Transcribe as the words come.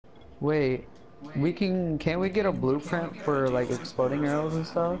Wait, can't we get a blueprint for like exploding arrows and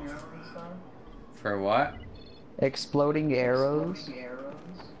stuff? For what? Exploding arrows?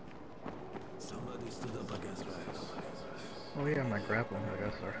 Oh yeah, my grappling hook,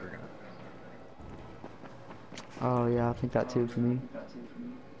 I forgot. Oh yeah, I think that too for me.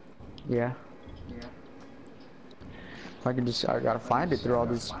 Yeah. I can just, I gotta find it through all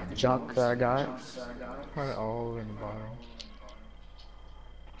this junk that I got. Probably all in the bottom.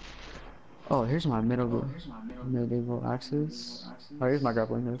 Oh, here's my medieval axes. Oh, here's my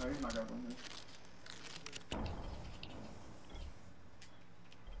grappling hook.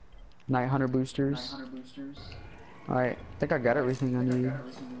 900 boosters. Alright, I think I got everything I need.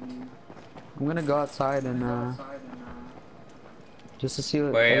 I'm gonna go outside and just to see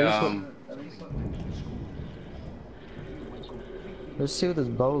what, Wait, let's see what this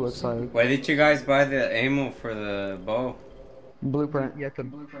bow looks like. where did you guys buy the ammo for the bow? Blueprint. Yeah,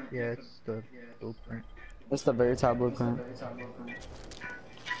 it's the blueprint. That's the very top blueprint.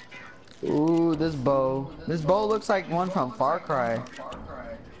 Ooh, this bow. This bow looks like one from Far Cry.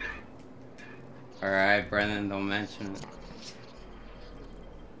 Alright, Brennan, don't mention it.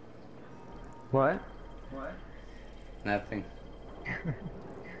 What? Nothing.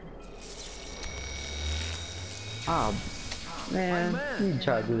 Ah, man, you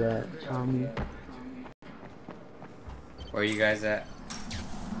try to do that, Tommy. Where you guys at?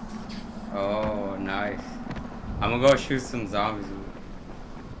 Oh, nice. I'm gonna go shoot some zombies.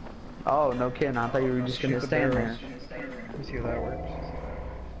 Oh, no kidding. I thought you were just gonna stand there. Let's see how that works.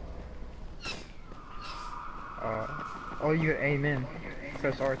 Oh, you aim in.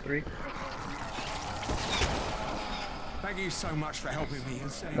 Press R3. Thank you so much for helping me and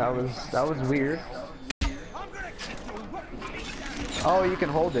saying That was weird. Oh, you can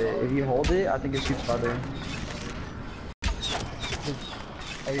hold it. If you hold it, I think it shoots farther.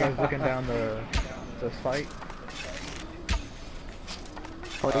 Are you guys looking down the sight?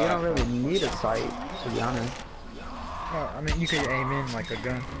 Oh, you don't really need a sight, to be honest. Oh, I mean, you could aim in like a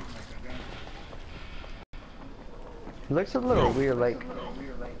gun. It looks a little weird, like.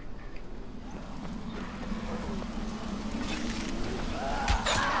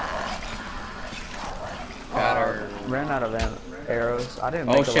 Got her. Ran out of arrows. I didn't.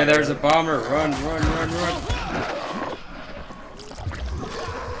 Oh shit, there's a bomber. Run, run, run, run.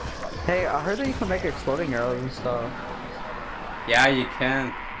 Hey, I heard that you can make exploding arrows and stuff. Yeah, you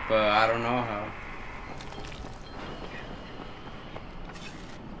can, but I don't know how.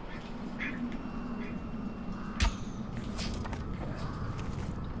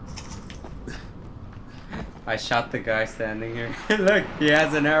 I shot the guy standing here. Look, he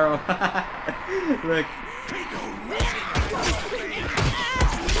has an arrow. Look.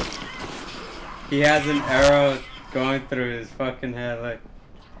 He has an arrow going through his fucking head. Look.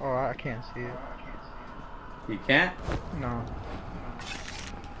 Oh, I can't see it. You can't? No.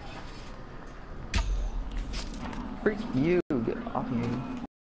 Freak you, get off me.